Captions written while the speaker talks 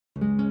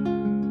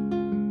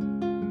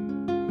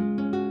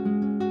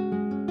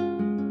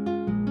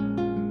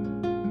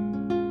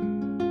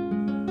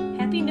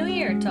Happy New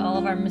Year to all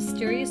of our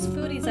mysterious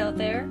foodies out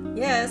there.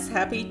 Yes,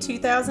 happy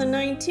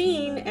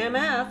 2019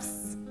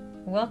 MFs.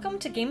 Welcome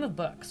to Game of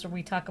Books, where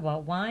we talk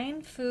about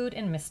wine, food,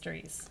 and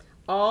mysteries.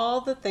 All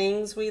the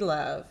things we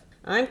love.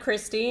 I'm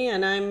Christy,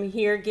 and I'm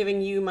here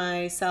giving you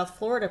my South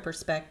Florida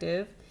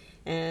perspective,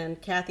 and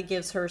Kathy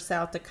gives her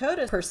South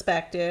Dakota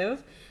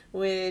perspective,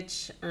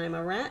 which I'm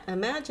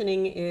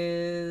imagining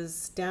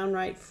is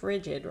downright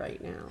frigid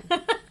right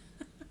now.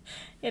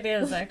 It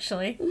is,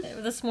 actually.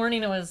 This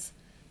morning it was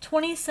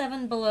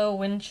 27 below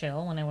wind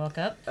chill when I woke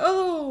up.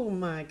 Oh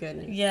my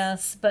goodness.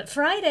 Yes, but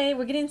Friday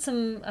we're getting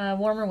some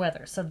warmer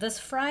weather. So this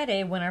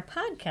Friday when our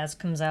podcast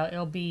comes out,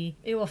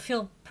 it will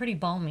feel pretty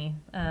balmy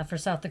for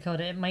South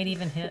Dakota. It might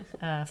even hit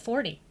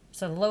 40.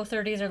 So low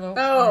 30s or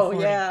low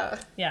 40. Yeah.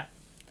 Yeah.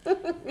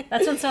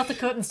 That's when South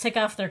Dakotans take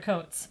off their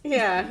coats.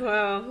 Yeah,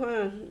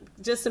 well,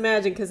 just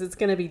imagine, because it's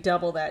going to be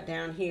double that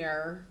down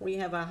here. We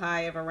have a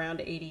high of around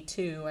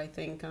 82, I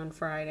think, on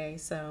Friday.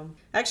 So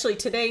actually,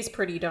 today's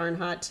pretty darn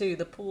hot, too.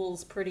 The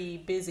pool's pretty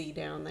busy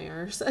down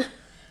there. So.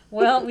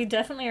 Well, we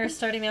definitely are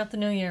starting out the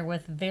new year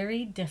with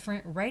very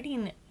different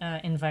writing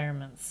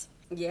environments.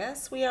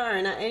 Yes, we are.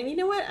 And you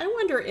know what? I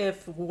wonder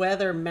if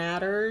weather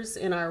matters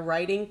in our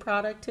writing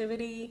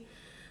productivity.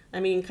 I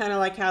mean, kind of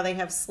like how they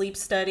have sleep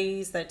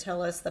studies that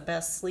tell us the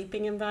best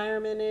sleeping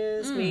environment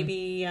is.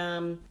 Maybe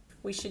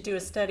we should do a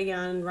study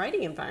on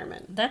writing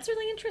environment. That's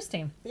really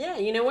interesting. Yeah,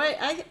 you know what?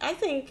 I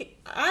think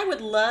I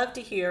would love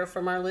to hear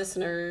from our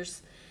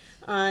listeners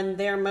on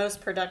their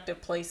most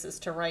productive places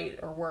to write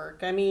or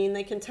work. I mean,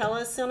 they can tell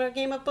us on our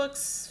Game of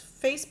Books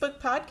Facebook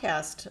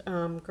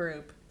podcast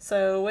group.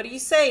 So what do you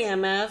say,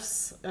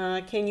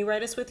 MFs? Can you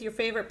write us with your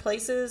favorite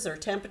places or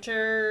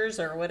temperatures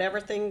or whatever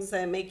things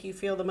that make you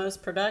feel the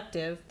most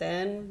productive?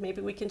 Then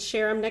maybe we can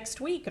share them next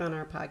week on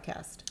our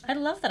podcast. I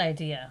love that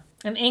idea.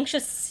 I'm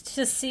anxious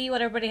to see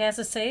what everybody has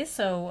to say,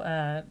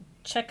 so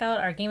check out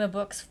our Game of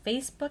Books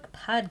Facebook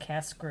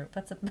podcast group.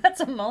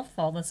 That's a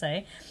mouthful to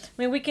say. I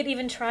mean, we could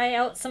even try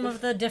out some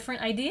of the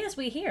different ideas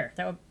we hear.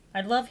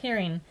 I'd love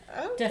hearing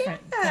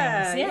different things.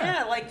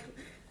 Yeah,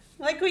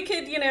 like we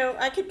could,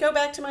 I could go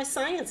back to my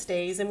science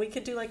days and we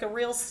could do like a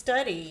real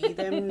study.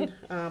 Then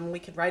we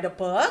could write a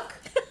book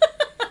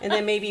and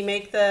then maybe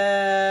make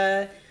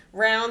the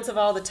rounds of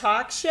all the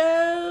talk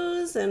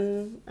shows.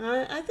 And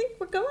I think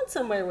we're going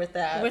somewhere with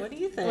that. What do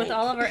you think? With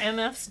all of our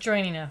MFs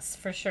joining us,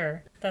 for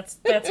sure. That's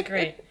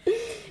great.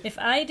 If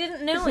I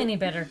didn't know any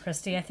better,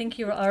 Christy, I think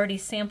you were already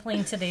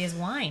sampling today's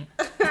wine.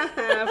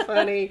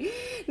 Funny.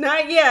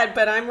 Not yet,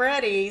 but I'm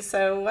ready.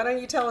 So why don't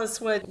you tell us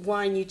what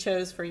wine you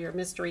chose for your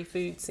mystery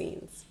food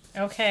scenes?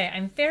 Okay,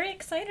 I'm very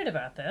excited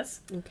about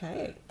this.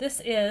 Okay.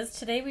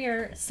 Today we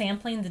are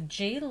sampling the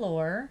J.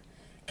 Lohr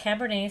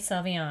Cabernet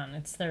Sauvignon.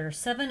 It's their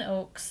Seven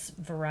Oaks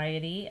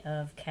variety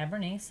of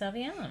Cabernet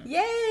Sauvignon.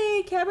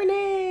 Yay,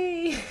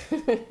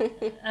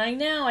 Cabernet! I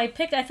know. I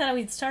thought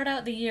we'd start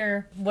out the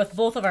year with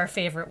both of our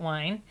favorite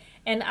wine.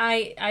 And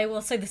I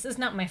will say this is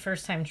not my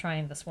first time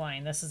trying this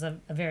wine. This is a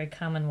very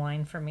common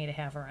wine for me to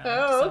have around.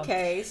 Oh,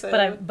 okay.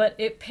 So, but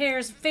it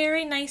pairs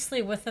very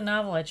nicely with the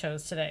novel I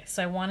chose today.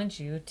 So I wanted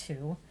you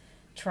to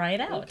try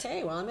it out.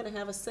 Okay, well, I'm going to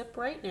have a sip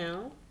right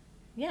now.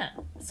 Yeah.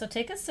 So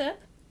take a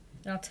sip.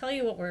 And I'll tell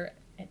you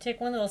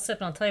take one little sip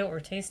and I'll tell you what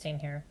we're tasting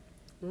here.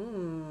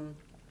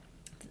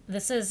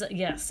 This is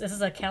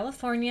a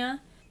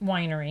California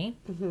winery,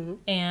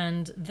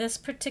 and this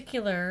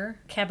particular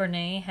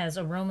Cabernet has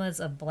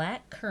aromas of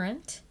black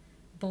currant,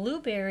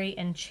 blueberry,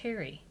 and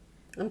cherry.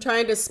 I'm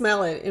trying to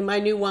smell it in my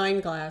new wine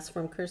glass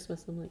from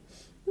Christmas. I'm like,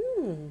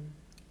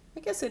 I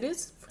guess it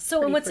is.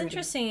 So what's fruity.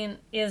 Interesting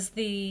is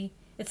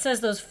it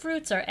says those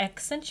fruits are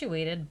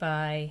accentuated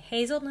by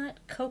hazelnut,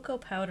 cocoa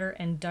powder,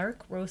 and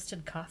dark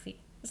roasted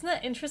coffee. Isn't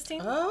that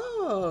interesting?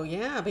 Oh,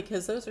 yeah,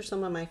 because those are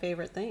some of my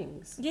favorite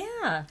things.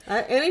 Yeah.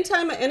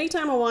 Anytime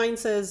a wine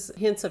says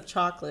hints of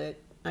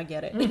chocolate, I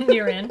get it.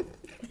 You're in.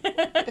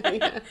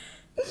 Yeah.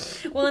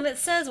 Well, and it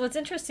says what's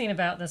interesting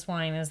about this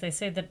wine is they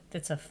say that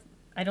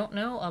I don't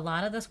know a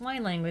lot of this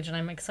wine language, and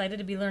I'm excited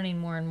to be learning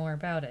more and more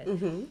about it.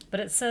 Mm-hmm. But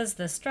it says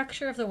the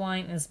structure of the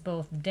wine is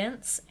both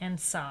dense and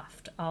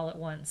soft all at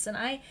once. And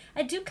I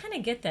do kind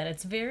of get that.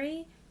 It's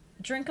very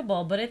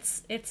drinkable, but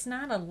it's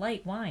not a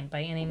light wine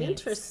by any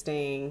means.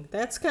 Interesting.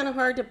 That's kind of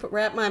hard to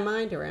wrap my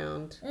mind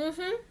around.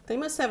 Mm-hmm. They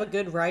must have a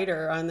good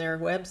writer on their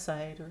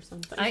website or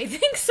something. I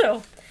think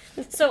so.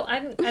 So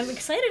I'm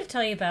excited to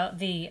tell you about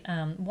the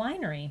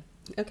winery.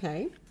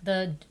 Okay.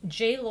 The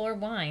J. Lohr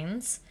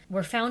Wines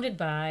were founded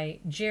by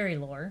Jerry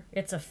Lohr.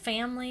 It's a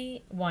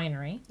family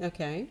winery.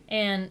 Okay.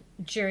 And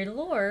Jerry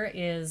Lohr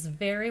is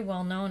very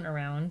well known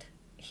around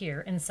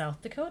here in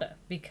South Dakota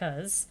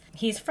because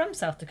he's from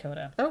South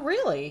Dakota. Oh,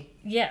 really?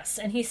 Yes,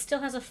 and he still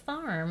has a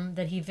farm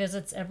that he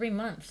visits every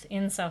month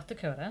in South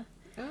Dakota.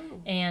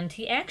 Oh. And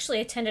he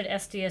actually attended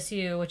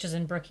SDSU, which is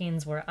in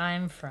Brookings, where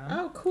I'm from.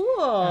 Oh,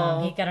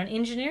 cool. He got an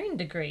engineering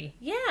degree.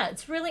 Yeah,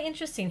 it's really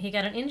interesting. He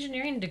got an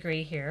engineering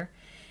degree here,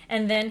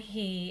 and then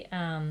he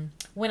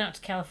went out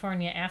to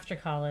California after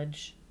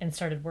college and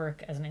started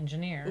work as an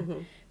engineer. Mm-hmm.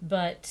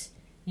 But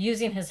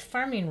using his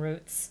farming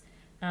roots,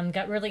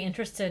 got really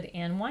interested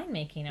in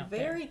winemaking out there.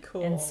 Very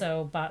cool. And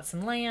so bought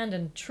some land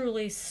and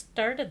truly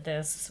started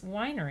this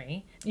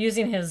winery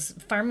using his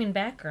farming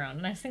background.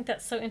 And I think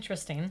that's so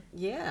interesting.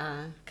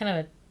 Yeah. Kind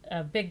of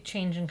a big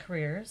change in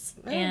careers.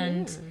 Oh,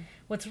 and yeah.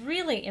 what's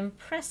really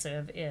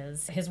impressive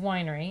is his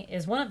winery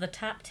is one of the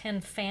top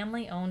 10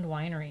 family-owned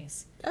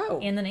wineries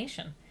in the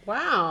nation.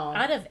 Wow.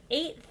 Out of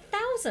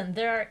 8,000,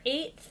 there are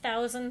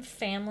 8,000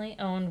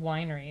 family-owned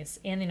wineries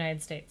in the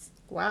United States.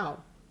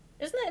 Wow.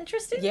 Isn't that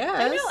interesting? Yes.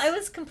 I know. I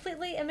was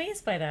completely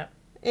amazed by that.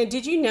 And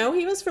did you know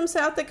he was from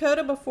South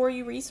Dakota before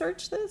you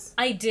researched this?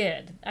 I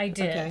did.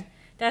 Okay.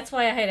 That's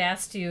why I had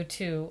asked you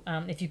to,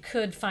 if you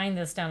could find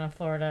this down in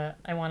Florida,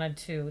 I wanted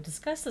to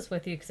discuss this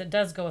with you because it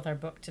does go with our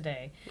book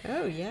today.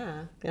 Oh,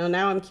 yeah. Well,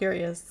 now I'm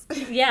curious.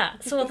 Yeah.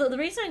 So the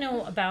reason I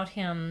know about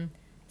him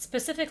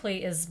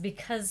specifically is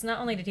because not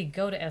only did he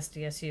go to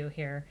SDSU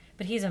here,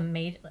 but he's a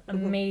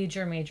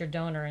major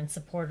donor and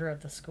supporter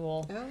of the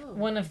school. Oh.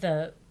 One of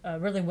the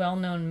really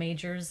well-known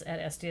majors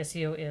at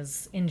SDSU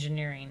is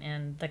engineering,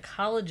 and the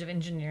College of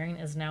Engineering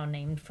is now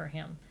named for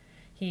him.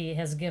 He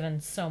has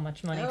given so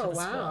much money to the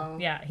school.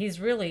 Yeah, he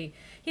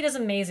does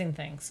amazing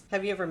things.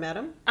 Have you ever met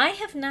him? I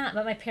have not,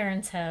 but my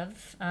parents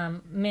have.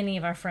 Many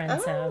of our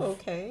friends have. Oh,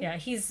 okay. Yeah,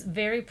 he's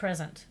very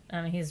present.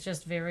 He's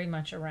just very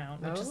much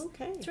around, which is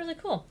it's really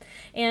cool.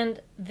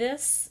 And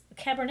this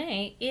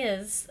Cabernet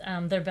is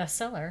their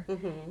bestseller,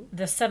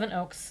 the Seven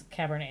Oaks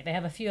Cabernet. They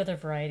have a few other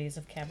varieties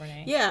of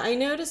Cabernet. Yeah, I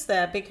noticed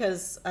that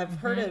because I've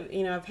heard of,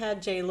 I've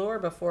had J. Lohr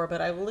before, but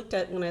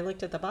when I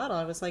looked at the bottle,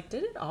 I was like,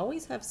 did it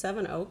always have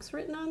Seven Oaks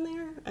written on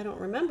there? I don't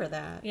remember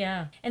that.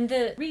 Yeah, and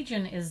the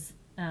region is,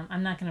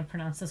 I'm not going to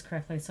pronounce this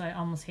correctly, so I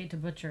almost hate to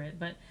butcher it,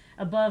 but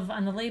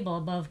on the label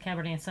above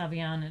Cabernet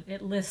Sauvignon,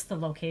 it lists the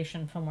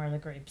location from where the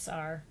grapes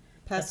are.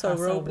 Paso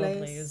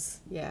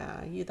Robles.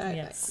 Yeah, you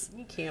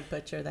can't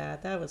butcher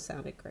that. That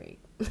sounded great.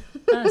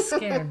 I was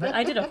scared, but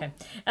I did okay.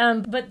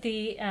 But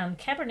the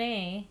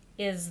Cabernet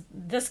is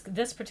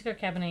this particular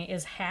Cabernet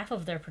is half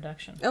of their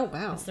production. Oh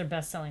wow, it's their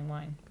best-selling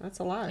wine. That's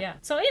a lot. Yeah.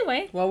 So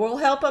anyway, well, we'll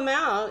help them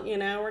out.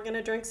 We're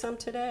gonna drink some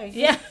today.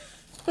 Yeah.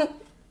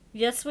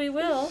 Yes, we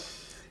will.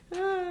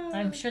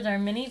 I'm sure there are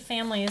many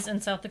families in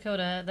South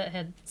Dakota that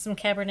had some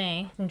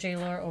Cabernet from J.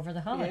 Lohr over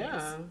the holidays.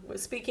 Yeah. Well,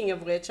 speaking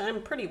of which,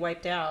 I'm pretty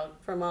wiped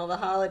out from all the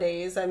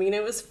holidays. I mean,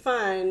 it was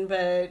fun,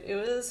 but it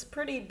was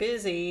pretty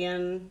busy,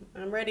 and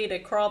I'm ready to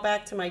crawl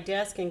back to my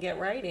desk and get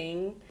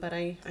writing, but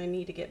I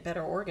need to get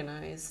better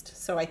organized.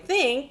 So I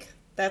think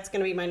that's going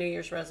to be my New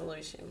Year's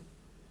resolution,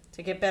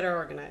 to get better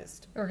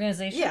organized.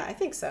 Organization? Yeah, I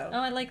think so. Oh,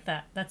 I like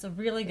that. That's a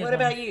really good one. What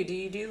about you? Do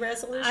you do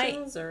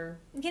resolutions or?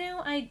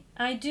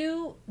 I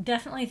do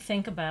definitely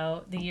think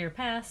about the year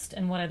past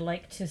and what I'd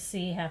like to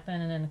see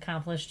happen and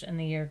accomplished in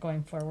the year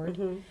going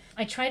forward.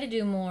 I try to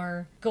do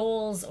more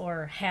goals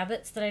or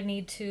habits that I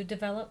need to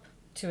develop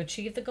to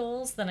achieve the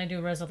goals than I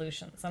do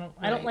resolutions.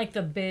 I don't like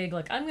the big,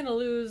 I'm going to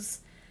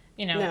lose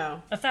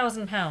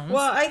 1,000 pounds.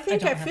 Well, I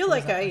feel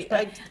like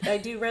I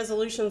do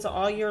resolutions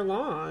all year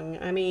long.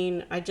 I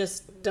mean, I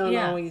just don't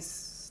always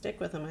stick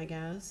with them, I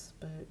guess.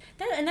 But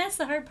that's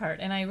the hard part.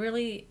 And I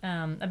really,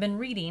 I've been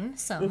reading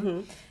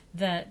some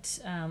that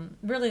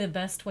really the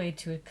best way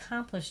to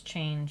accomplish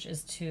change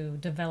is to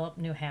develop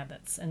new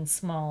habits in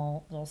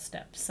small little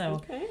steps.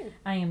 So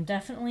I am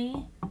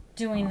definitely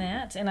doing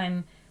that, and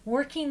I'm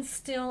working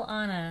still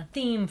on a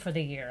theme for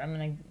the year. I'm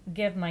going to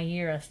give my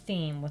year a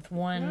theme with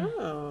one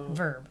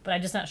verb, but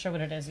I'm just not sure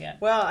what it is yet.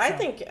 Well,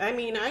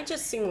 I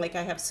just seem like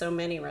I have so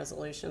many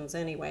resolutions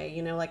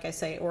anyway. Like I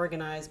say,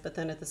 organize, but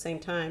then at the same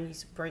time, you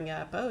bring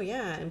up,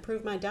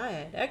 improve my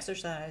diet,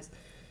 exercise.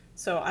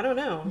 So I don't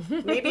know.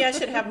 Maybe I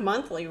should have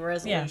monthly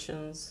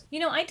resolutions.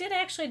 Yeah. I did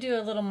actually do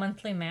a little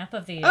monthly map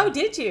of the year. Oh,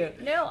 did you?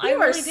 No, I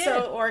really did. You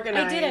are so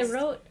organized. I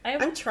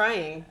did. I'm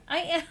trying.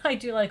 I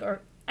do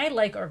I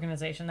like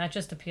organization. That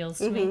just appeals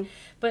to me.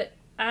 But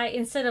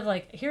instead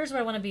of here's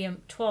where I want to be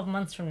in 12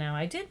 months from now,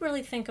 I did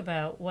really think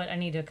about what I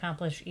need to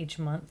accomplish each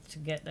month to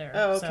get there.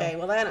 Oh, okay. So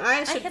well, then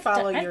I should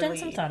follow your lead. I've done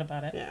some thought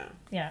about it. Yeah.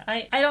 Yeah.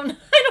 I don't know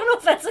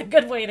if that's a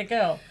good way to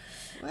go.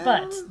 Well,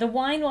 but the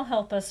wine will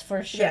help us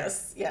for sure.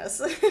 Yes.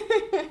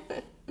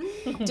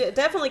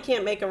 Definitely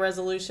can't make a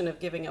resolution of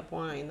giving up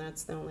wine.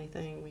 That's the only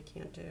thing we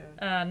can't do.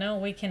 No,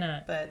 we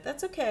cannot. But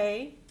that's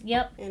okay.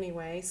 Yep.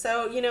 Anyway,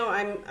 so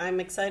I'm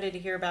excited to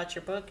hear about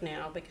your book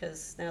now,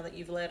 because now that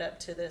you've led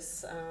up to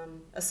this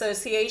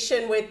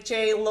association with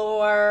J.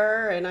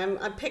 Lohr, and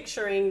I'm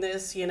picturing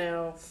this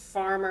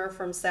farmer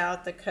from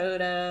South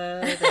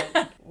Dakota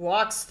that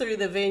walks through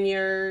the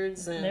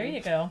vineyards. And there you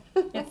go.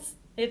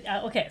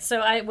 Okay,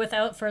 so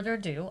without further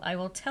ado, I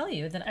will tell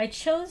you that I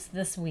chose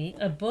this week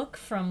a book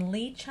from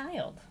Lee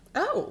Child.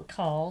 Oh.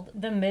 Called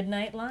The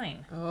Midnight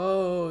Line.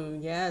 Oh,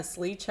 yes,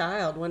 Lee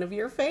Child, one of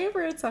your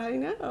favorites, I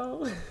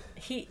know.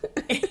 He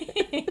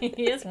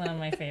is one of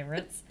my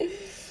favorites.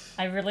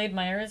 I really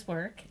admire his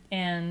work,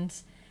 and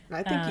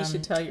I think you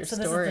should tell your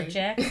story. This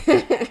is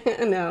the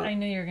Jack. No. I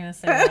knew you were going to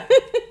say that.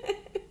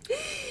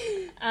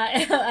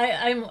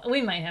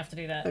 We might have to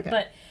do that. Okay.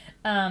 But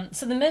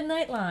so The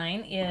Midnight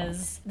Line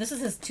this is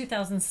his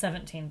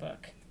 2017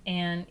 book.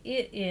 and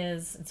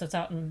it's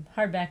out in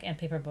hardback and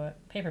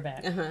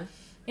paperback.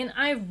 And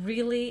I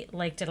really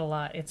liked it a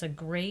lot. It's a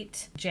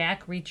great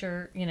Jack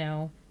Reacher,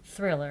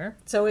 thriller.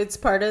 So it's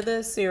part of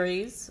the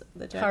series,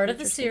 the Jack Part Reacher of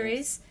the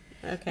series.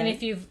 Okay. And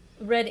if you've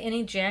read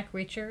any Jack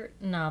Reacher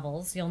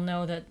novels, you'll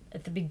know that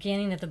at the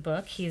beginning of the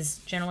book, he's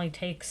generally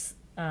takes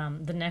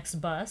the next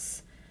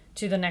bus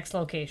to the next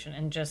location,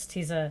 and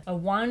he's a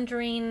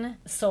wandering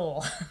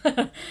soul.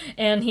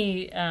 And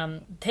he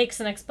takes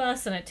the next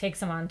bus, and it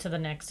takes him on to the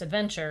next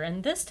adventure.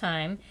 And this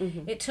time,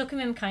 it took him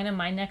in kind of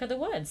my neck of the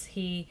woods.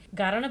 He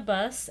got on a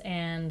bus,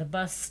 and the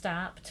bus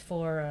stopped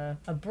for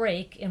a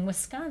break in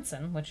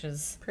Wisconsin, which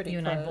is pretty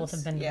you close. and I both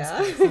have been to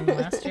Wisconsin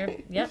last year.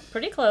 Yep,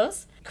 pretty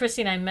close.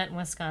 Christy and I met in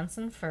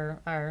Wisconsin. For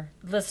our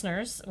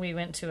listeners, we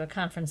went to a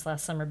conference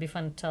last summer. It'd be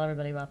fun to tell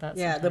everybody about that.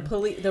 Yeah,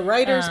 sometime. the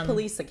Writers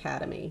Police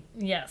Academy.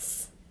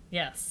 Yes.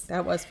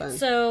 That was fun.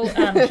 So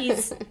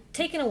he's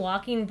taking a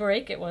walking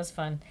break. It was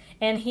fun.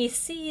 And he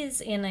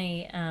sees in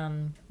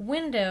a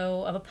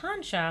window of a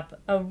pawn shop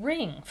a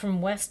ring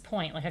from West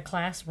Point, like a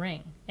class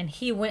ring. And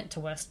he went to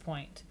West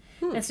Point.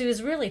 And so he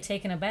was really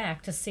taken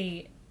aback to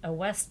see a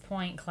West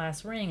Point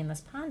class ring in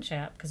this pawn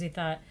shop, because he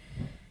thought,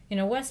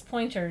 West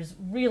Pointers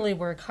really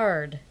work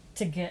hard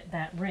to get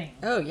that ring.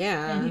 Oh,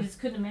 yeah. And he just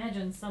couldn't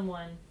imagine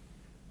someone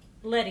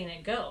letting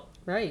it go.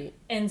 Right.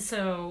 And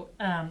so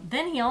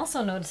then he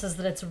also notices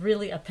that it's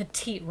really a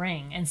petite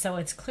ring, and so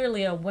it's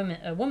clearly a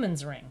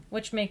woman's ring,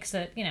 which makes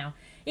it,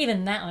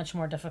 even that much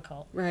more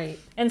difficult. Right.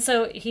 And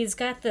so he's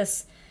got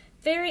this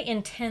very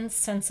intense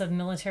sense of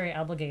military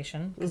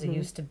obligation, because he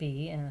used to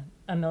be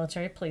a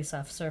military police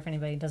officer. If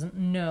anybody doesn't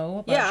know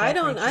about Jack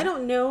Reacher. I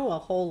don't know a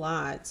whole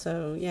lot,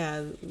 so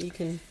yeah, you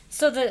can.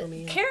 So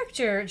the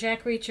character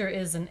Jack Reacher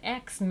is an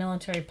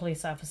ex-military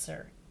police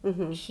officer.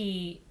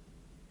 He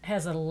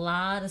has a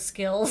lot of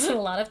skills and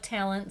a lot of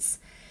talents,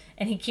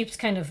 and he keeps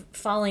kind of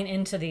falling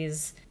into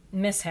these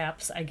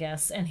mishaps, I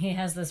guess, and he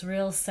has this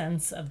real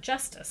sense of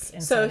justice.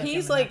 So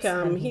he's like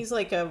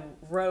a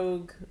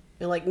rogue,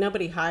 like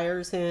nobody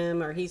hires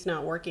him, or he's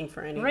not working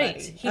for anybody.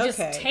 Right. He just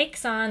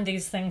takes on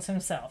these things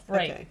himself.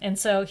 Right. Okay. And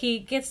so he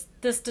gets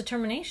this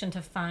determination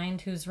to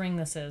find whose ring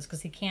this is,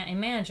 because he can't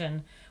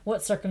imagine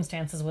what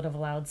circumstances would have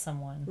allowed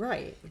someone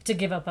to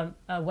give up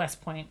a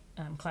West Point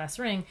class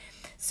ring.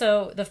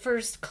 So the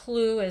first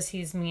clue as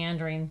he's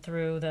meandering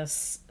through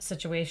this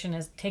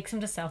situation takes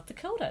him to South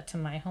Dakota, to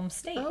my home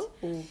state. Oh,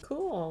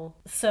 cool.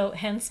 So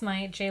hence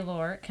my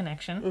J-Lore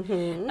connection.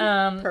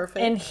 Perfect.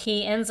 And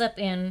he ends up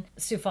in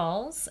Sioux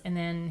Falls, and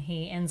then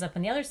he ends up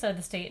on the other side of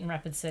the state in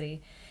Rapid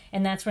City.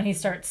 And that's when he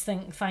starts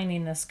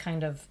finding this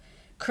kind of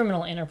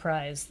criminal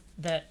enterprise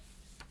that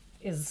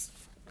is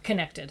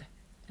connected.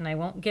 And I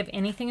won't give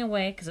anything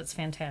away because it's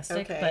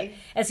fantastic. Okay.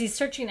 But as he's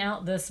searching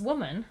out this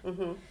woman,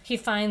 he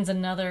finds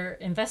another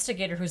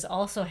investigator who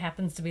also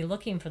happens to be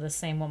looking for the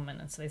same woman.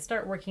 And so they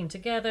start working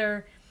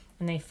together,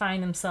 and they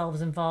find themselves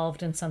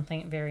involved in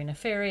something very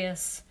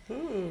nefarious.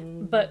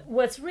 But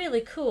what's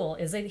really cool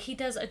is that he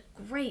does a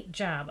great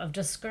job of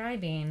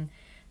describing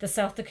the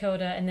South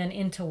Dakota and then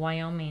into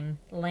Wyoming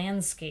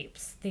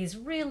landscapes. These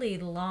really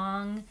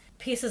long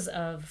pieces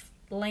of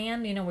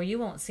land, where you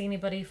won't see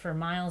anybody for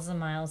miles and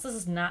miles. This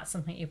is not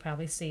something you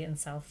probably see in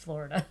South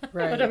Florida,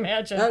 right. I would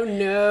imagine. Oh,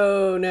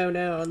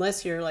 no.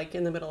 Unless you're like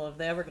in the middle of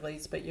the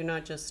Everglades, but you're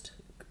not just,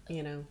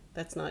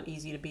 that's not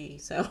easy to be,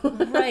 so.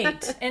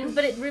 Right.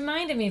 But it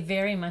reminded me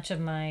very much of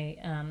my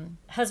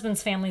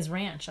husband's family's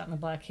ranch out in the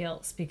Black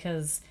Hills,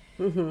 because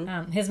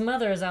his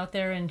mother is out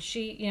there, and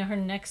she, her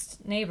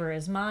next neighbor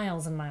is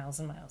miles and miles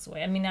and miles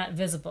away. I mean, not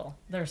visible.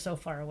 They're so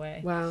far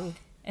away. Wow.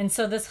 And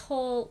so this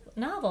whole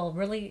novel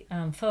really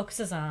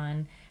focuses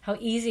on how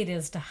easy it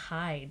is to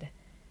hide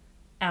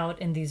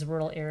out in these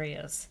rural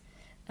areas.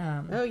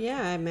 Oh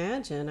yeah, I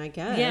imagine. I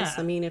guess. Yeah.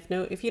 I mean,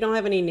 if you don't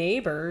have any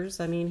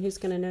neighbors, I mean, who's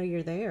going to know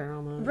you're there?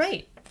 Almost.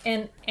 Right.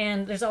 And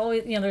there's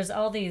always there's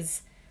all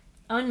these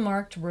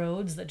unmarked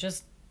roads that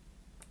just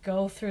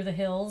go through the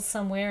hills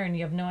somewhere, and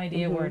you have no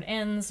idea where it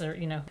ends, or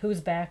who's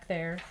back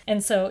there.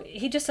 And so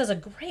he just does a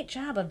great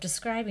job of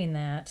describing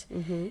that,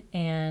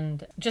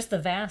 and just the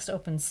vast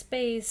open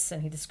space.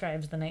 And he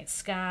describes the night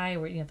sky,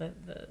 where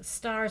the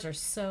stars are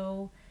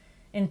so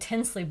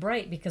intensely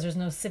bright because there's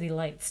no city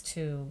lights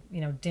to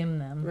dim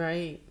them.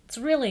 Right. It's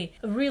really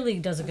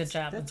does a good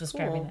job of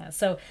describing that.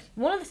 So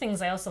one of the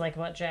things I also like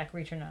about Jack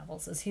Reacher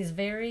novels is he's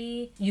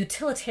very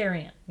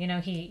utilitarian.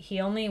 He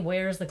only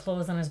wears the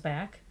clothes on his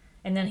back,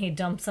 and then he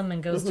dumps them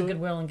and goes to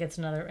Goodwill and gets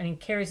another, and he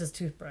carries his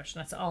toothbrush,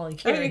 and that's all he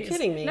carries. Are you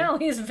kidding me? No,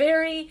 he's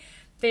very,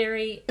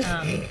 very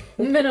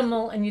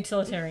minimal and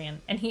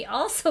utilitarian. And he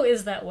also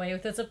is that way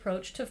with his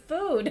approach to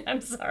food,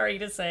 I'm sorry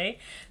to say.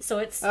 So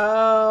it's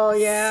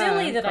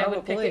silly that I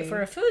would pick it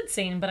for a food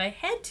scene, but I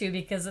had to,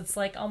 because it's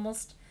like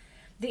almost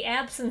the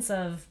absence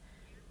of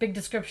big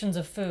descriptions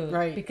of food.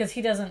 Right. Because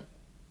he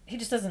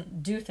just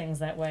doesn't do things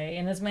that way.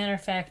 And as a matter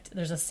of fact,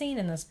 there's a scene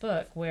in this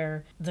book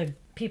where the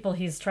people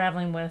he's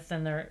traveling with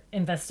and they're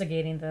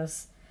investigating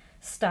this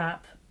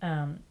stop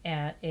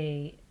at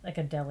a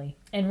deli.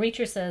 And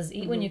Reacher says,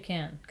 eat when you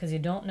can, because you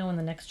don't know when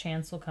the next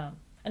chance will come.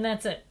 and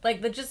that's it.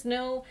 Like, there's just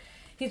no,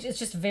 it's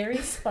just very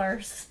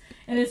sparse,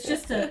 and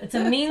it's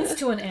a means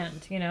to an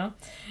end, you know?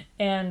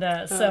 And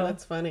so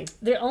that's funny.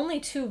 the only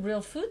two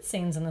real food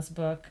scenes in this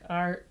book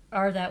are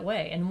that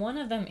way, and one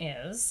of them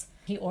is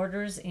he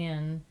orders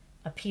in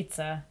a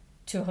pizza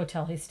to a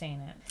hotel he's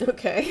staying at.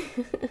 Okay.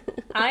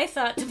 I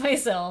thought to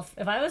myself,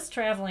 if I was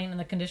traveling in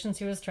the conditions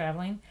he was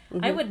traveling,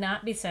 I would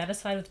not be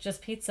satisfied with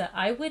just pizza.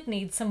 I would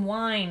need some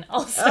wine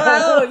also.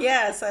 Oh,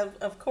 yes,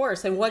 of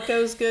course. And what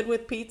goes good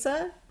with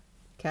pizza?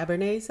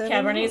 Cabernet Sauvignon.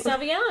 Cabernet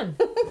Sauvignon.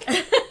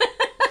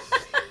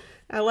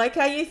 I like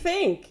how you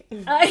think.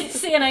 I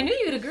see, and I knew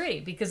you'd agree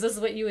because this is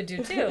what you would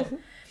do too.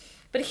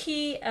 But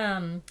he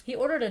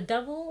ordered a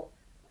double,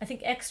 I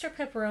think, extra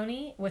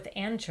pepperoni with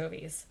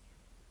anchovies.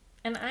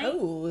 And have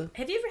you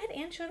ever had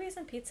anchovies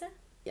on pizza?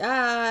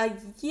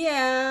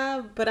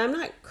 Yeah, but I'm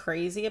not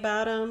crazy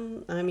about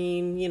them. I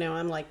mean, you know,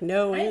 I'm like,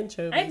 no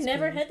anchovies. I've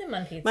never had them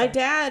on pizza.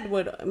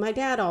 My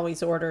dad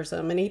always orders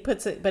them, and he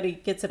gets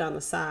it on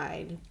the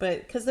side,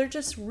 but because they're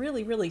just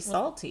really, really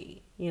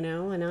salty, you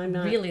know, and I'm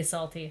not really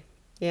salty.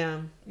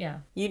 Yeah. Yeah.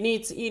 You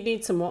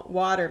need some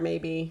water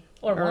maybe,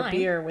 or wine.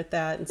 Beer with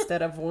that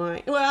instead of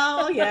wine.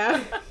 Well,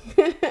 yeah.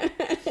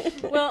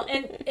 Well,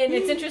 and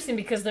it's interesting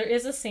because there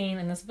is a scene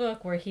in this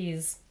book where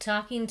he's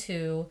talking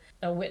to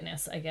a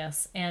witness, I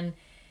guess, and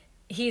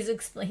he's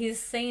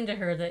saying to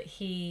her that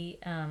he,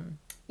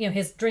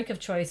 his drink of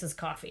choice is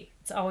coffee.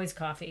 It's always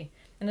coffee.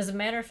 And as a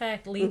matter of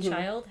fact, Lee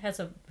Child has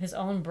his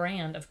own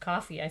brand of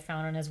coffee I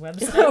found on his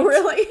website. Oh,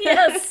 really?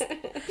 Yes.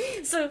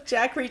 So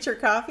Jack Reacher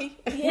coffee?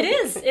 It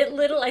is.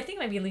 I think it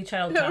might be Lee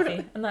Child coffee.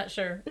 Really? I'm not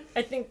sure.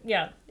 I think,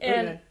 yeah.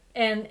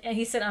 And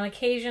he said on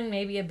occasion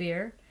maybe a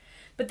beer.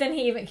 But then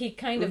he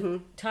kind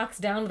of talks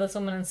down to this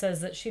woman and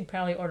says that she'd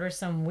probably order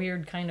some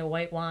weird kind of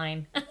white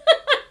wine.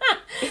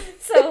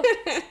 So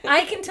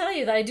I can tell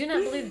you that I do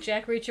not believe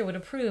Jack Reacher would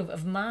approve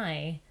of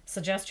my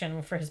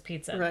suggestion for his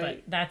pizza.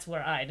 Right. But that's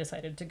where I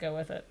decided to go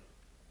with it.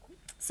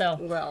 So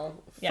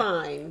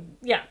fine.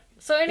 Yeah.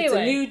 So anyway, it's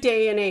a new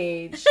day and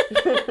age.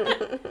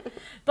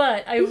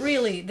 But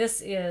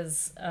this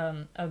is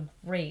a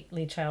great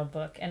Lee Child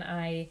book, and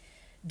I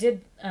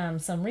did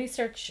some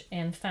research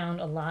and found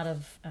a lot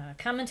of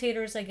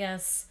commentators, I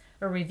guess,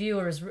 or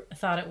reviewers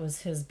thought it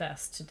was his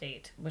best to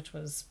date, which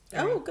was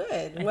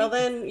good.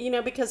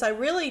 Then, because I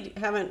really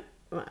haven't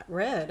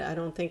read, I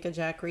don't think, a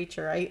Jack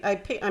Reacher.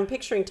 I'm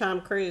picturing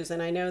Tom Cruise,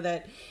 and I know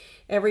that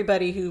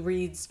everybody who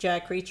reads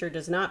Jack Reacher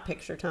does not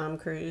picture Tom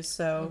Cruise,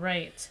 so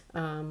right.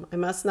 I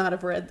must not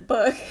have read the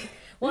book.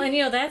 Well,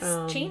 and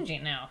that's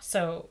changing now.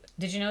 So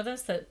did you know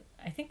this? That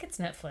I think it's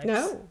Netflix.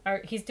 No.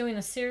 He's doing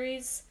a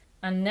series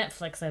on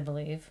Netflix, I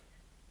believe.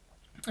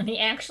 And he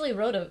actually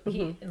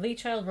Lee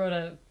Child wrote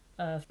a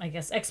I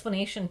guess,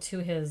 explanation to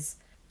his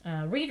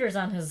readers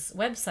on his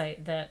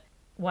website that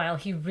while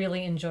he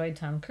really enjoyed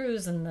Tom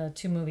Cruise and the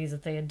two movies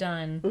that they had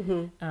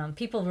done,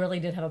 people really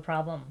did have a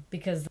problem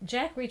because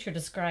Jack Reacher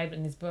described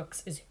in these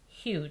books is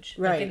huge.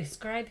 Right. Like they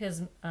describe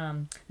his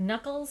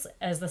knuckles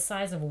as the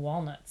size of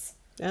walnuts.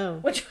 Oh.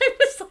 Which I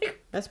was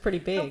like... That's pretty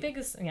big. How big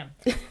is... Yeah.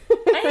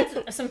 I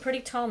had some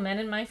pretty tall men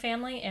in my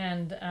family,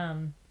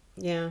 and...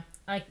 yeah.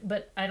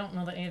 But I don't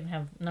know that I even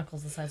have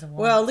knuckles the size of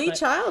walnuts. Well, Lee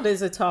Child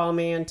is a tall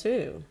man,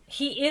 too.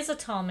 He is a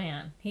tall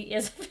man. He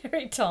is a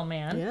very tall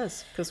man.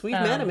 Yes, because we've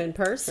met him in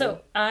person.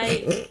 So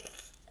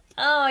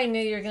I knew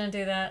you were going to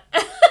do that.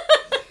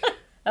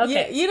 Okay.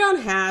 Yeah, you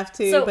don't have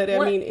to, but I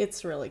mean,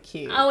 it's really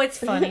cute. Oh, it's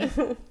funny.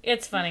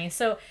 It's funny.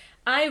 So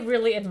I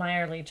really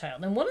admire Lee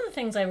Child. And one of the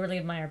things I really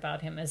admire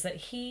about him is that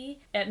he,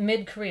 at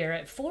mid-career,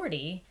 at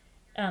 40,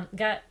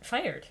 got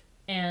fired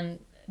and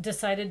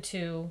decided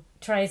to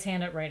try his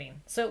hand at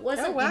writing. So it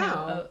wasn't,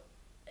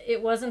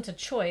 it wasn't a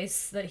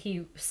choice that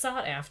he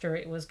sought after.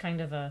 It was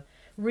kind of a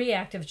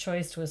reactive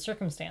choice to his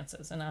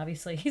circumstances. And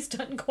obviously he's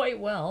done quite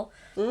well.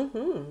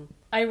 Mm-hmm.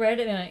 I read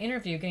in an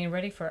interview getting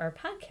ready for our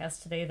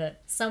podcast today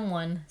that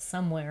someone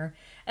somewhere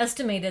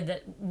estimated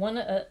that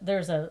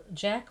there's a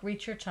Jack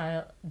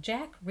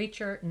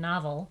Reacher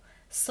novel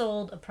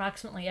sold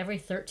approximately every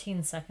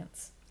 13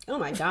 seconds. Oh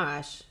my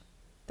gosh.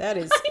 That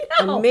is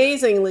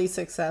amazingly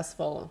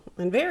successful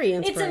and very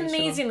inspirational. It's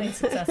amazingly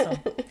successful.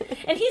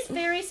 And he's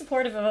very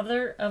supportive of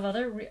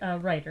other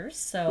writers.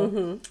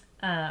 So,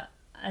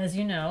 as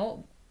you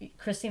know,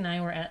 Christy and I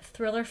were at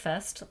Thriller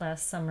Fest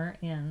last summer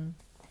in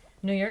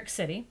New York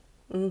City.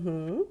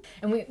 Mm-hmm.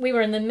 And we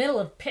were in the middle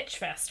of Pitch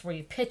Fest, where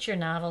you pitch your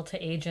novel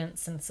to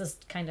agents, and it's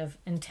just kind of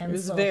intense. It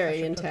was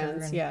very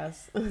intense,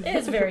 yes. It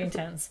is very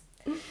intense.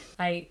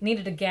 I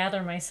needed to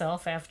gather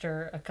myself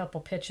after a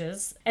couple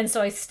pitches, and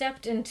so I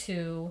stepped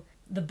into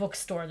the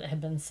bookstore that had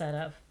been set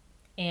up,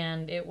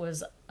 and it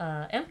was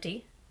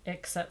empty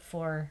except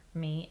for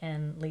me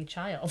and Lee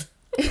Child.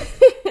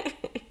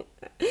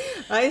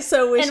 I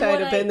so wish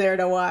I'd have been there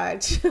to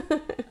watch.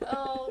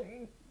 Oh,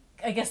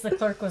 I guess the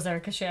clerk was there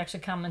because she actually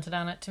commented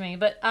on it to me.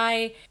 But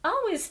I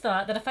always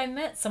thought that if I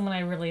met someone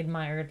I really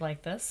admired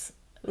like this,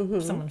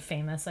 someone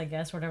famous, I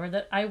guess, whatever,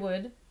 that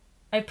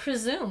I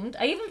presumed,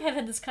 I even have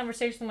had this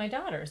conversation with my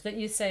daughters, that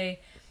you say,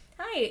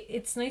 "Hi,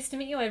 it's nice to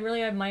meet you. I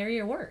really admire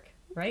your work."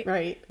 right?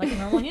 Right. Like a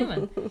normal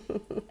human.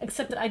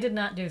 Except that I did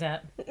not do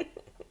that.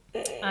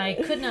 I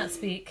could not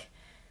speak.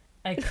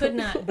 I could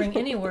not bring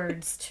any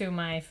words to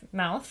my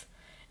mouth.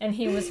 And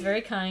he was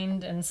very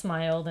kind and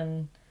smiled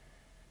and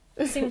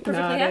seemed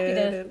perfectly happy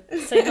to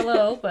say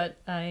hello, but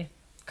I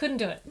couldn't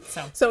do it.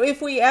 So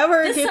if we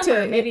ever this get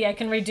summer, to maybe I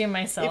can redeem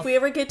myself. If we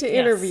ever get to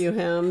interview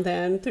him,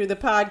 then through the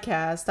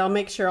podcast, I'll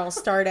make sure I'll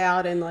start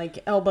out and like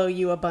elbow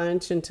you a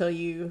bunch until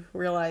you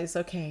realize,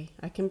 okay,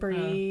 I can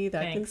breathe,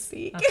 I can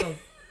speak.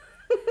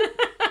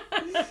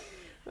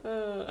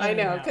 I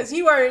know, because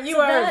you are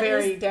a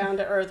very down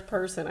to earth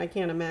person. I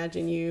can't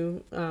imagine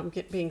you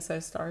being so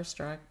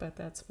starstruck, but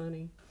that's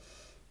funny.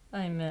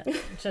 I'm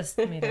just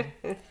made a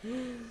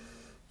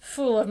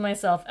fool of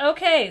myself.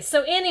 Okay,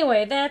 so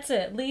anyway, that's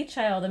it. Lee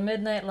Child, A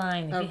Midnight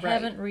Line. If you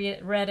haven't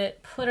read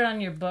it, put it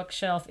on your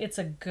bookshelf. It's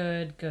a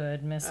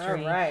good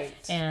mystery. All right.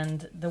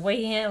 And the way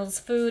he handles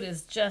food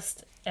is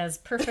just as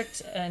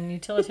perfect and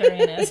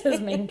utilitarian as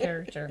his main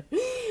character.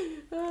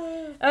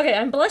 Okay,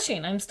 I'm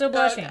blushing. I'm still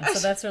blushing, so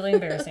that's really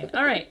embarrassing.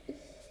 All right.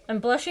 I'm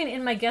blushing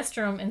in my guest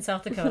room in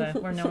South Dakota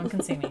where no one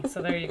can see me.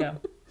 So there you go.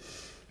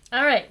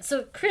 All right,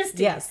 so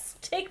Christy,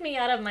 take me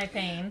out of my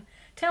pain.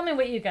 Tell me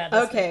what you got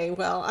this week.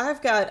 Well,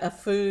 I've got a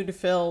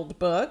food-filled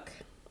book,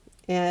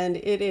 and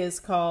it is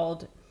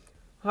called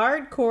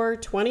Hardcore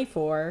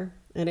 24,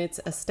 and it's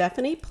a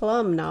Stephanie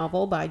Plum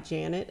novel by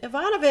Janet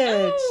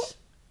Ivanovich. Oh,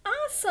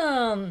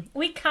 awesome.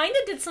 We kind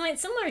of did something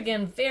similar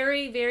again.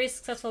 Very, very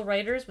successful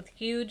writers with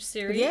huge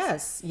series.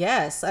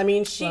 Yes. I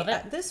mean,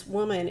 this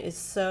woman is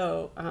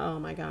so,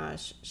 oh my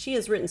gosh. She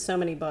has written so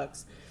many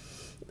books.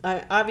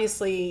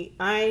 Obviously,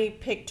 I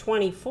picked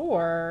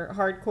 24,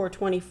 Hardcore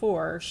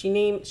 24.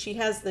 She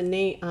has the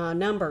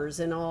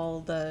numbers in all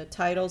the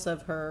titles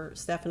of her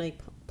Stephanie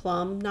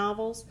Plum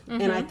novels.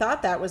 Mm-hmm. And I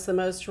thought that was the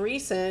most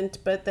recent,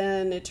 but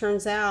then it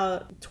turns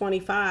out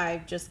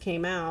 25 just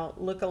came out.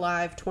 Look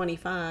Alive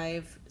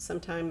 25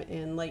 sometime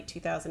in late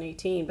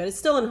 2018, but it's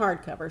still in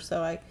hardcover,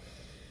 so I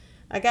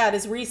got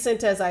as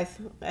recent as I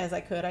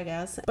could, I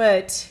guess.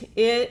 But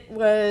it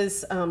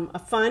was a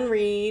fun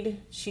read.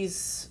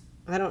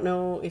 I don't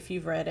know if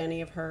you've read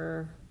any of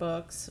her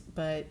books,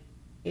 but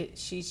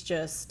she's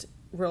just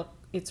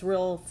it's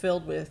real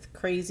filled with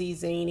crazy,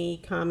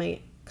 zany,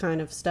 comic kind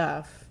of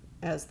stuff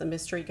as the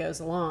mystery goes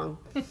along.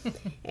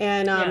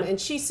 And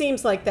she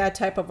seems like that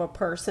type of a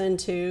person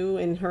too,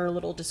 in her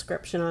little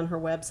description on her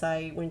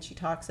website when she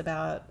talks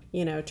about,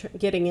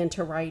 getting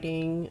into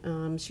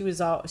writing. She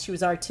was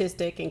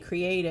artistic and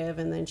creative,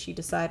 and then she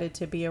decided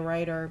to be a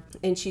writer,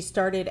 and she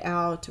started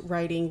out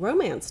writing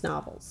romance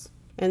novels.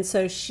 And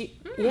so she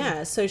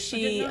was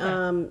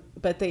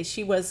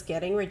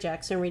getting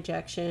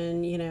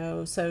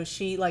rejection, so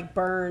she like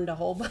burned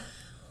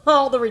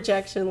all the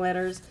rejection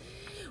letters,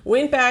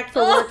 went back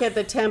for work at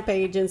the temp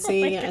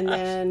agency, and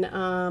then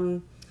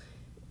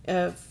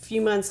a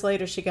few months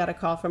later she got a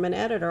call from an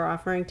editor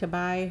offering to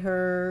buy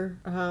her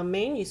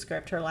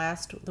manuscript,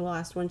 the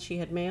last one she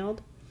had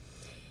mailed.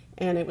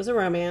 And it was a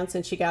romance,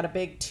 and she got a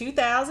big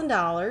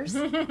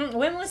 $2,000.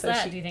 When was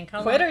that, do you think?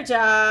 How quit her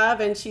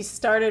job, and she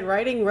started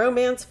writing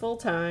romance full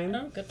time.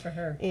 Oh, good for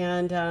her.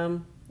 And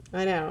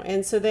I know.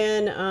 And so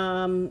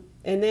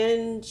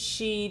then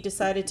she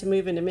decided to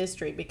move into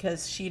mystery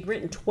because she'd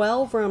written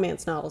 12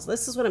 romance novels.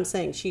 This is what I'm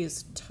saying. She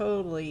is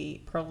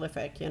totally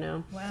prolific,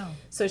 Wow.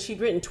 So she'd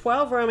written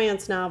 12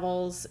 romance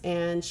novels,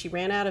 and she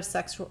ran out of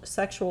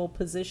sexual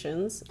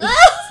positions.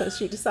 So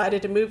she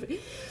decided to move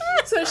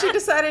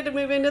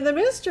into the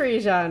mystery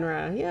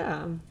genre.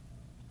 Yeah.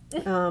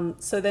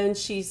 So then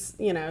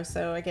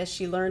so I guess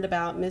she learned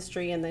about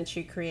mystery, and then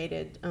she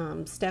created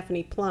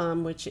Stephanie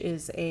Plum, which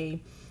is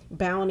a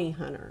bounty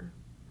hunter.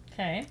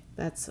 Okay.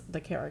 That's the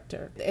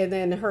character. And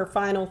then her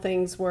final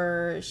things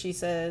were, she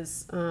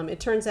says, it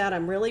turns out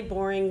I'm really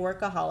boring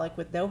workaholic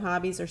with no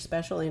hobbies or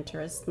special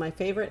interests. My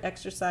favorite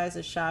exercise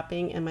is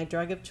shopping, and my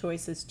drug of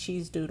choice is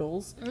cheese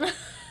doodles.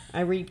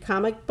 I read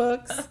comic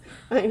books.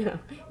 I know.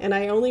 And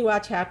I only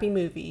watch happy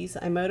movies.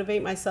 I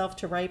motivate myself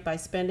to write by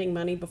spending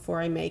money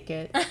before I make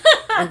it.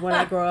 And when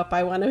I grow up,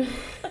 I want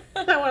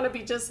to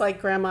be just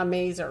like Grandma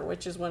Mazer,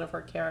 which is one of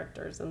her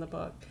characters in the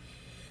book.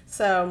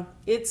 So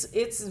it's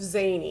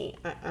zany.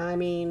 I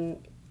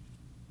mean,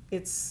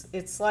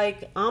 it's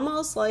like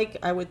almost like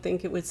I would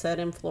think it would set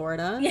in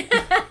Florida,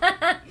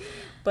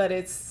 but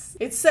it's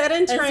set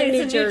in Trenton,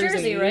 New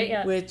Jersey, right?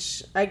 Yeah.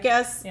 Which I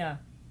guess, yeah,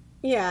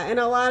 and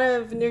a lot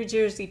of New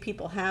Jersey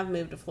people have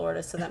moved to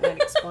Florida, so that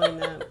might explain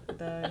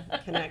the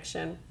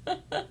connection.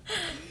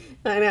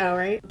 I know,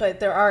 right? But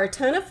there are a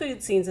ton of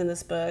food scenes in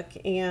this book,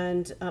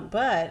 and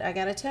but I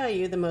got to tell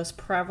you, the most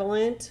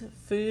prevalent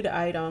food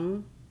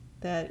item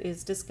that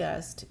is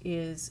discussed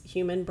is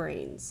human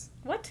brains.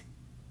 What?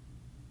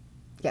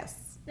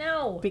 Yes.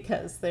 No.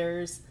 Because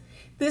this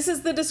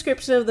is the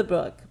description of the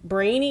book: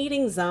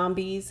 brain-eating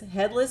zombies,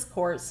 headless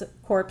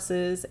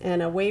corpses,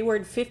 and a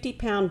wayward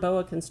 50-pound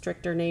boa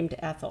constrictor named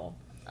Ethel.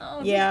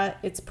 Oh. Yeah,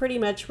 it's pretty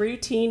much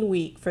routine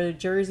week for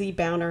Jersey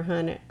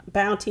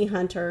bounty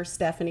hunter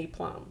Stephanie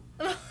Plum.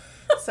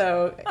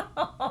 So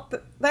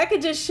that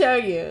could just show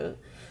you.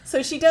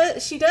 So she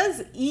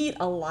does eat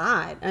a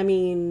lot. I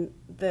mean,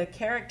 the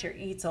character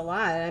eats a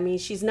lot. I mean,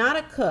 she's not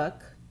a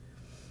cook.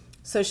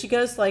 So she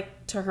goes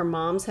like to her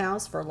mom's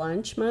house for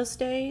lunch most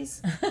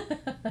days.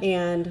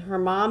 And her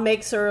mom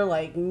makes her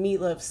like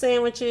meatloaf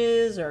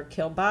sandwiches or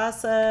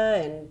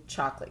kielbasa and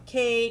chocolate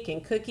cake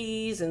and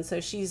cookies. And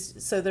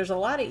so there's a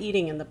lot of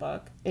eating in the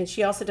book. And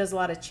she also does a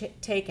lot of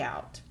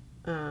takeout.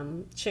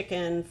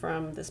 Chicken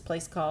from this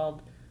place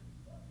called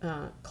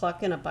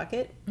Cluck in a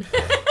Bucket.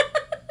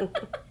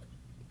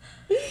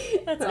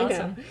 That's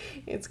awesome.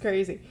 It's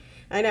crazy.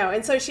 I know.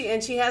 And so she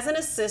has an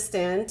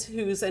assistant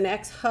who's an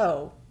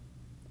ex-hoe.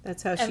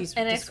 That's how she's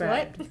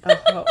described.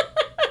 What? A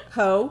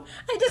hoe.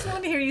 I just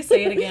wanted to hear you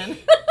say it again.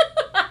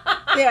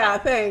 Yeah,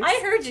 thanks.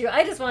 I heard you.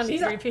 I just wanted you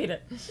to repeat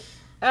it.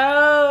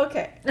 Oh,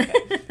 okay.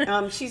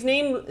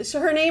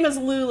 Her name is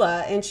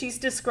Lula, and she's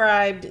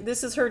described,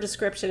 this is her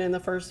description in the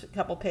first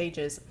couple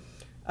pages.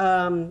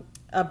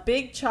 A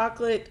big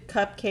chocolate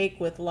cupcake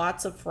with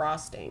lots of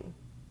frosting.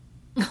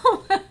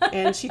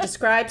 And she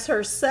describes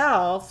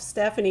herself,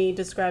 Stephanie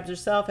describes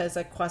herself as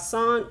a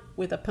croissant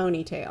with a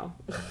ponytail.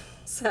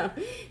 So,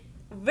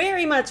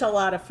 very much a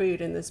lot of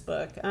food in this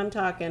book. I'm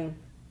talking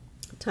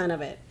a ton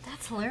of it.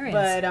 That's hilarious.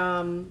 But,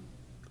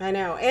 I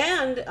know.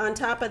 And on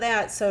top of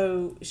that,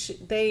 so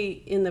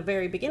they, in the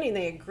very beginning,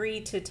 they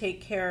agreed to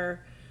take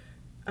care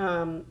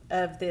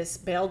of this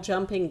bail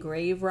jumping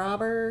grave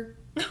robber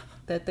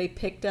that they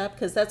picked up.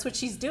 Because that's what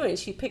she's doing.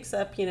 She picks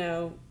up,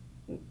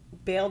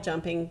 bail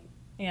jumping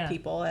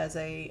people as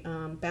a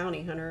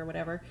bounty hunter or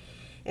whatever.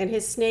 And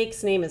his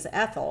snake's name is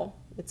Ethel.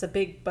 It's a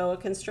big boa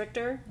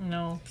constrictor.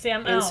 No. See,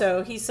 I'm out. And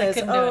so he says,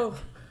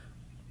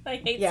 I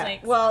hate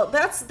snakes. Well,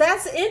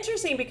 that's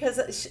interesting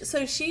because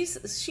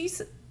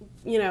she's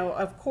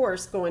of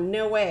course going,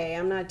 no way,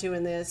 I'm not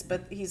doing this.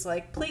 But he's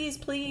like,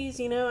 please,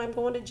 I'm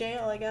going to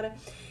jail. I gotta.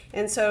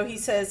 And so he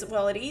says,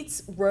 well, it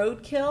eats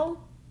roadkill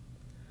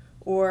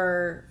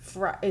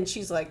and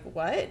she's like,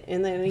 what?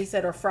 And then he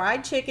said, or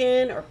fried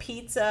chicken or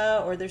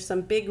pizza, or there's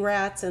some big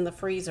rats in the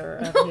freezer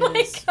of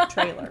his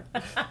trailer.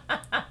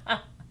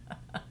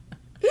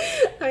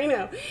 I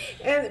know.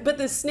 But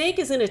the snake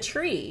is in a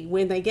tree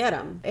when they get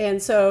him.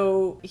 And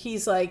so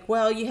he's like,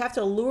 well, you have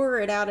to lure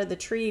it out of the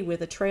tree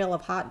with a trail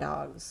of hot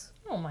dogs.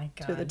 Oh, my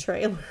God. To the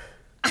trailer.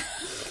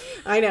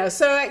 I know.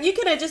 So you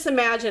can just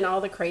imagine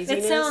all the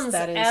craziness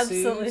that ensues.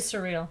 Absolutely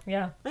surreal.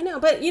 Yeah. I know.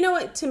 But you know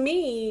what? To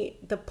me,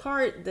 the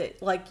part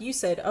that, like you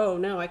said, oh,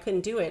 no, I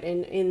couldn't do it.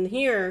 And in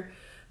here,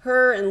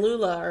 her and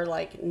Lula are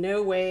like,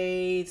 no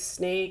way,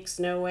 snakes,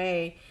 no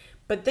way.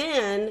 But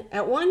then,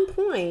 at one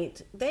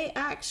point, they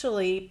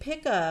actually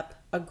pick up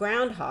a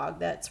groundhog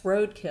that's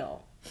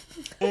roadkill.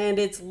 And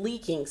it's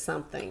leaking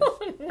something,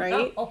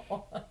 right?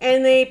 No.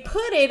 And they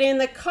put it in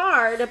the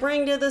car to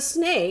bring to the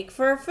snake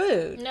for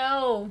food.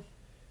 No.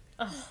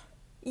 Ugh.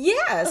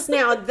 Yes.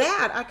 Now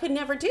that I could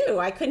never do.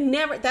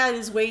 That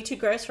is way too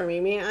gross for me.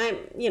 I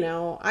mean,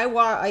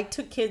 I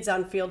took kids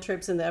on field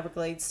trips in the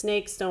Everglades.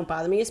 Snakes don't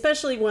bother me,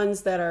 especially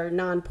ones that are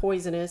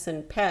non-poisonous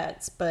and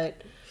pets.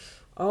 But,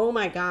 oh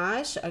my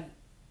gosh, a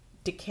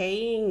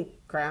decaying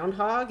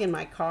groundhog in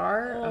my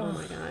car. Oh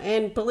my God.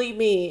 And believe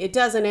me, it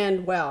doesn't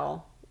end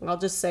well. I'll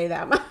just say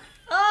that much.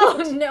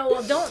 Oh no!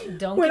 Well,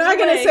 don't. We're not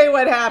going to say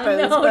what happens.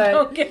 No, but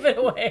don't give it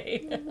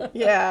away.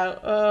 Yeah.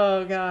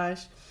 Oh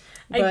gosh.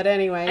 But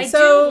anyway, I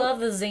so do love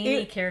the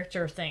zany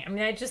character thing. I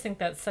mean, I just think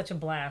that's such a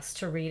blast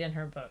to read in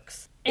her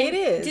books. And it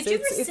is.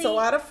 It's a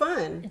lot of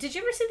fun. Did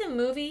you ever see the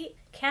movie?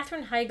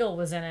 Katherine Heigl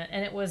was in it,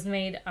 and it was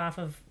made off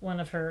of one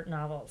of her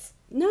novels.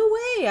 No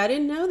way! I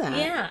didn't know that.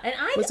 Yeah, and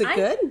was it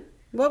good?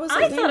 What was the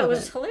I name thought of it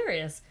was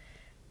hilarious.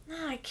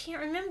 No, I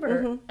can't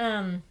remember.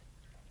 Mm-hmm.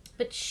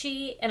 But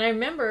I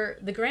remember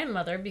the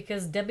grandmother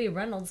because Debbie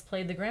Reynolds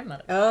played the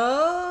grandmother.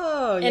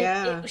 Oh, and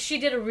yeah. She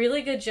did a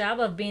really good job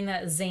of being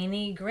that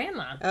zany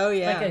grandma. Oh,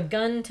 yeah. Like a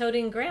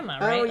gun-toting grandma,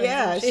 right? Oh,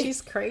 yeah.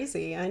 She's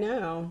crazy. I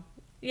know.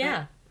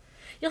 Yeah.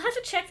 You'll have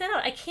to check that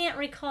out. I can't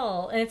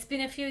recall, and it's been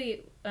a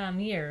few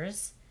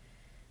years.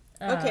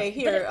 Okay,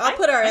 here. I'll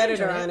put our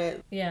editor on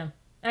it. Yeah.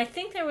 I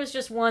think there was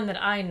just one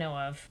that I know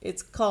of.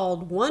 It's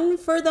called One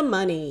for the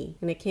Money,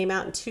 and it came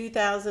out in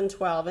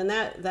 2012. And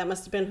that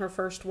must have been her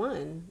first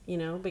one,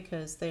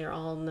 because they are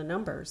all in the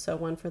numbers. So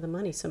One for the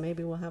Money. So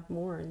maybe we'll have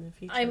more in the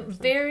future. I'm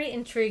very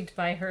intrigued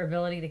by her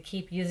ability to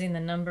keep using the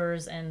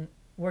numbers and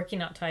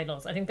working out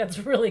titles. I think that's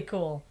really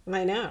cool.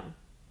 I know.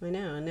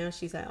 And now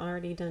she's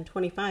already done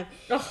 25.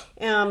 Oh.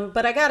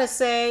 But I got to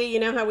say,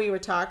 how we were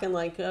talking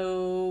like,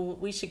 oh,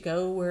 we should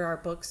go where our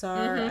books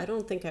are. Mm-hmm. I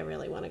don't think I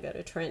really want to go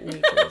to Trenton,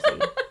 New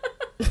Jersey.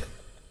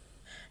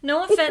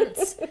 No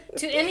offense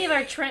to any of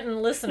our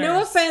Trenton listeners.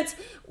 No offense.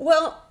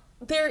 Well,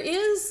 there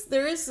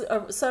is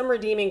some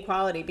redeeming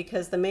quality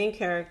because the main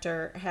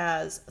character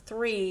has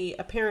 3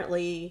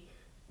 apparently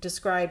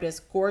described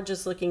as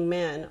gorgeous looking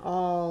men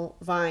all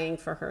vying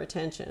for her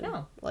attention.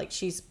 Oh. Like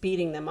she's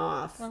beating them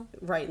off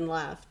right and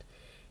left.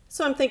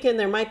 So I'm thinking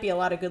there might be a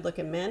lot of good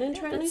looking men in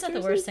Trenton, New Jersey. That's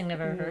not the worst thing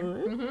I've ever heard.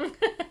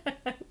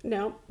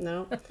 Mm-hmm.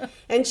 No.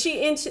 And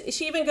she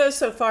even goes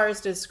so far as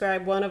to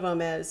describe one of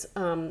them as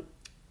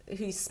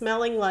he's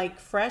smelling like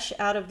fresh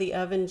out of the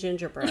oven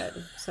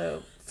gingerbread.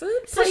 So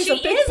food So plays she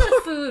a big is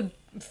part.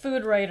 a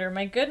food writer.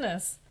 My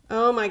goodness.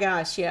 Oh my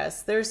gosh,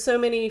 yes. There's so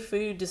many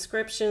food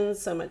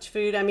descriptions, so much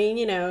food. I mean,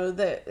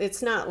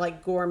 it's not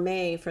like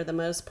gourmet for the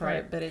most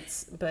part, Right.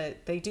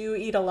 but they do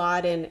eat a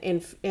lot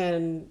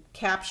and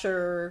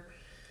capture,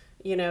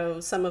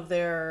 some of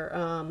their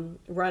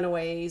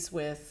runaways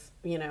with,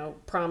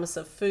 promise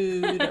of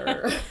food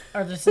or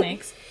Are there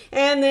snakes?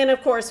 and then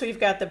of course we've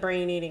got the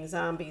brain-eating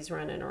zombies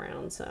running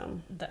around, so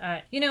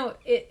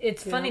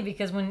It's funny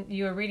because when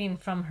you were reading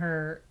from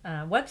her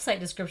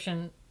website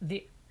description,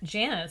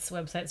 Janet's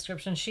website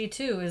description, she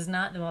too is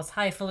not the most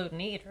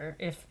highfalutin eater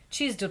if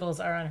cheese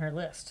doodles are on her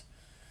list.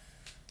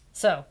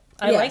 So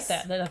I like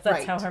Yes, that's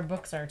right. how her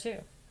books are too.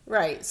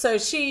 Right. So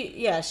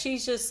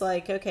she's just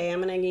like, okay, I'm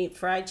gonna eat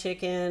fried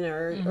chicken,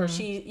 or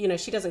she,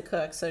 she doesn't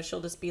cook, so she'll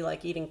just be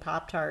like eating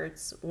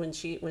Pop-Tarts when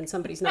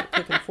somebody's not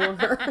cooking for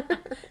her,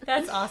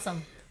 That's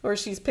awesome. or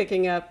she's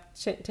picking up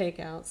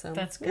takeout. So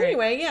That's great.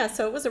 Anyway, yeah.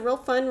 So it was a real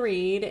fun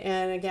read,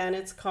 and again,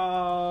 it's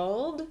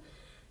called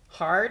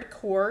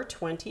Hardcore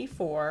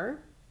 24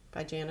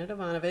 by Janet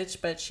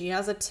Ivanovich, but she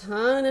has a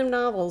ton of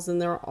novels,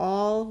 and they're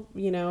all,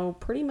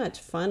 pretty much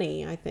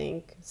funny, I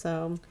think.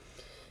 So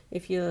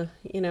if you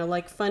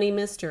like funny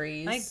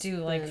mysteries, I do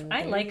like then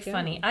I there like you go.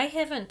 funny. I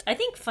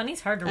think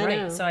funny's hard to I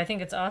know. write, so I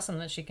think it's awesome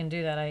that she can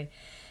do that.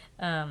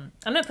 I'm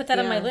gonna put that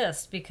on my Yeah.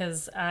 list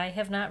because I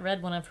have not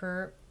read one of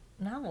her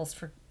novels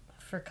for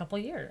a couple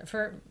years,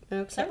 for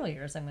Okay. several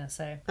years, I'm gonna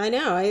say. I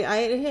know.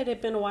 It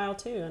had been a while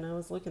too, and I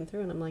was looking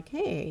through, and I'm like,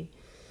 hey,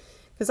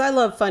 because I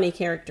love funny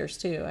characters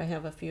too. I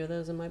have a few of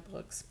those in my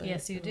books. But,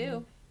 Yes, you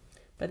do.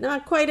 but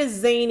not quite as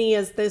zany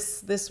as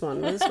this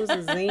one. This was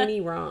a zany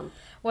romp.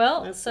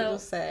 Well, That's what so we'll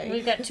say.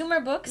 we've got 2 more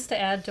books to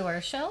add to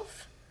our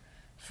shelf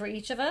for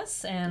each of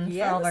us and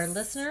for all of our Yes.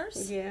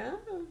 listeners. Yeah.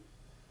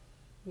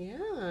 Yeah.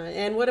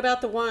 And what about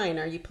the wine?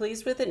 Are you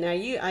pleased with it? Now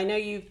I know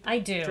you I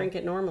do. drink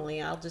it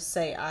normally. I'll just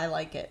say I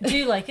like it. Do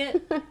you like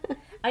it?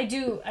 I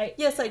do.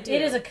 Yes, I do.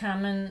 It is a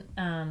common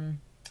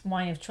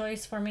wine of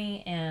choice for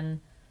me,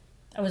 and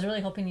I was really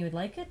hoping you would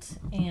like it.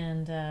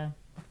 And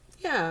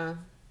Yeah.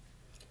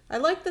 I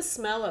like the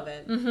smell of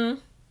it. mhm.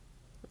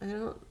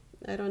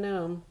 I don't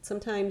know.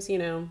 Sometimes,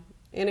 and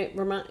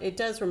it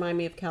does remind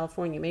me of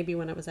California. Maybe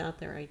when I was out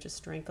there, I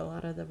just drank a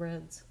lot of the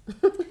reds.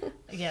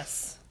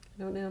 Yes,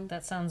 I don't know.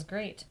 that sounds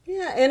great.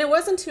 Yeah, and it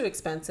wasn't too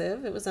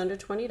expensive. It was under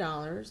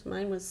 $20.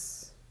 Mine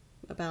was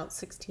about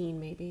 16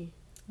 maybe.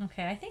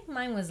 Okay, I think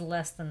mine was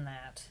less than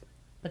that,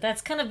 but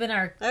that's kind of been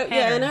our Yeah,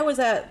 pattern. and I was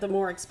at the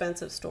more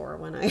expensive store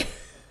when I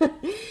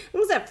it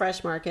was at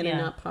Fresh Market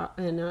Yeah.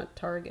 and not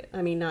Target.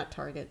 I mean, not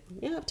Target.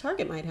 Yeah,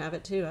 Target might have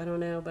it too. I don't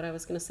know, but I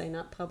was going to say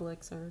not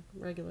Publix or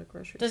regular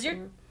grocery Does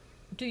store.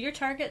 Do your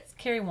Targets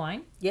carry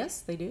wine?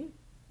 Yes, they do.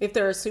 If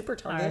they're a super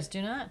Target. Ours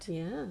do not.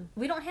 Yeah.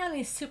 We don't have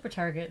any super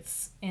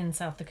Targets in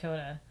South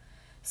Dakota.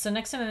 So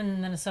next time I'm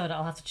in Minnesota,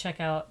 I'll have to check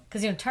out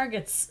because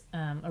Targets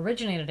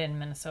originated in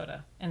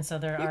Minnesota, and so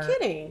there You're are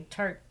kidding.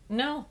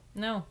 No.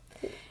 Well,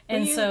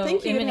 And you so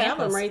think in you'd have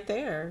them Minneapolis, right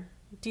there.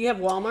 Do you have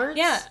Walmarts?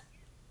 yeah,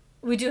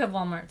 we do have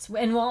Walmarts,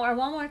 and our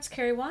Walmarts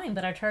carry wine,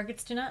 but our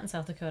Targets do not in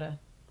South Dakota.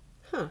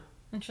 Huh.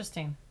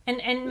 Interesting.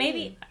 And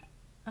maybe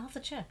I'll have to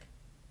check.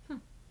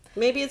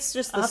 Maybe it's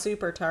just the I'll-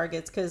 super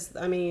Targets because they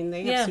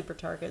have Yeah. super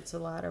Targets a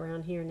lot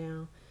around here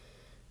now,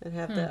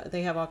 and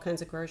they have all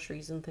kinds of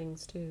groceries and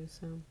things too.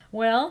 So.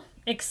 Well,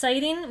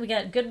 exciting. We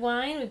got good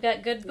wine. We've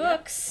got good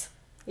books.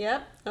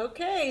 Yep.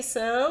 Okay,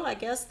 so I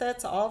guess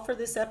that's all for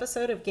this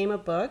episode of Game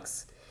of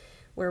Books,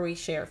 where we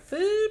share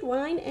food,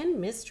 wine,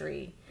 and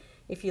mystery.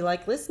 If you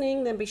like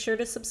listening, then be sure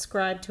to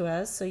subscribe to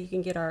us so you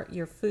can get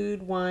your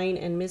food, wine,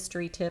 and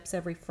mystery tips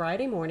every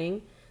Friday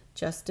morning,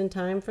 just in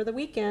time for the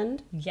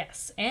weekend.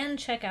 Yes, and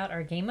check out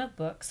our Game of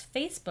Books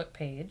Facebook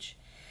page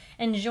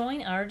and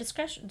join our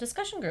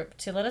discussion group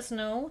to let us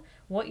know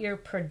what your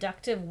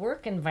productive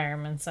work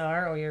environments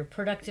are or your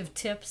productive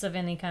tips of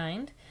any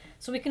kind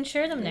so we can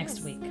share them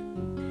next week.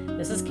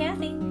 This is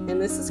Kathy And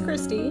this is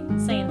Christy.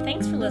 saying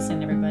thanks for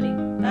listening, everybody.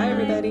 Bye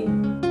everybody.